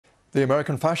The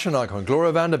American fashion icon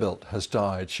Gloria Vanderbilt has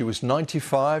died. She was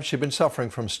 95. She'd been suffering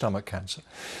from stomach cancer.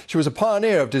 She was a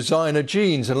pioneer of designer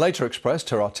jeans and later expressed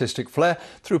her artistic flair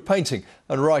through painting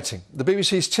and writing. The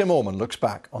BBC's Tim Orman looks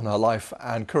back on her life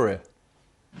and career.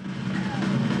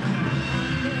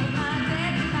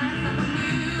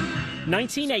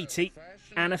 1980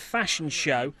 and a fashion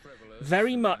show,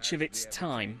 very much of its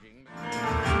time.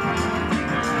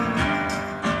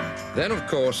 Then, of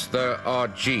course, there are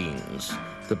jeans,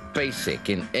 the basic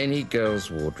in any girl's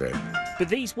wardrobe. But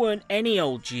these weren't any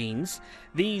old jeans.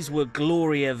 These were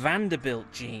Gloria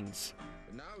Vanderbilt jeans.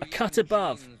 A cut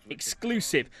above,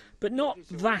 exclusive, but not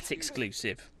that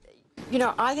exclusive. You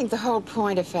know, I think the whole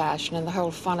point of fashion and the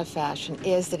whole fun of fashion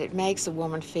is that it makes a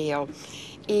woman feel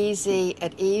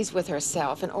at ease with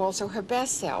herself and also her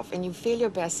best self. And you feel your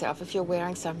best self if you're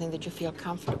wearing something that you feel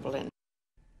comfortable in.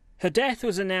 Her death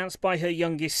was announced by her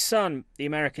youngest son, the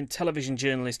American television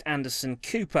journalist Anderson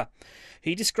Cooper.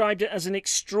 He described it as an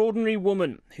extraordinary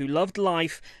woman who loved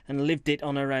life and lived it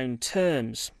on her own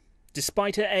terms.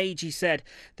 Despite her age, he said,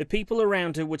 the people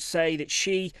around her would say that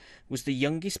she was the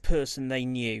youngest person they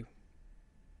knew.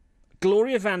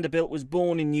 Gloria Vanderbilt was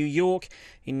born in New York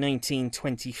in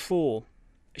 1924.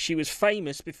 She was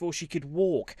famous before she could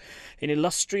walk. An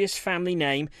illustrious family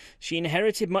name, she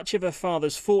inherited much of her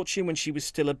father's fortune when she was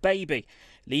still a baby,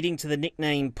 leading to the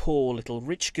nickname Poor Little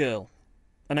Rich Girl.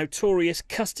 A notorious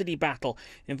custody battle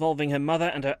involving her mother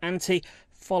and her auntie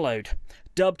followed,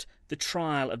 dubbed the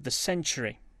trial of the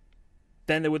century.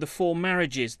 Then there were the 4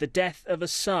 marriages, the death of a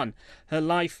son. Her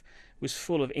life was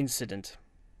full of incident.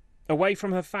 Away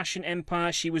from her fashion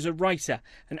empire, she was a writer,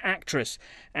 an actress,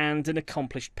 and an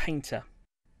accomplished painter.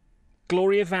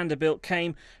 Gloria Vanderbilt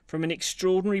came from an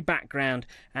extraordinary background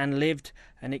and lived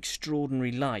an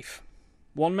extraordinary life.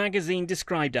 One magazine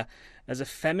described her as a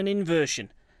feminine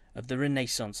version of the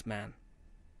Renaissance man.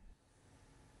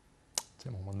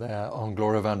 Tim Orman there on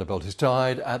Gloria Vanderbilt, who's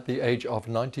died at the age of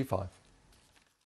 95.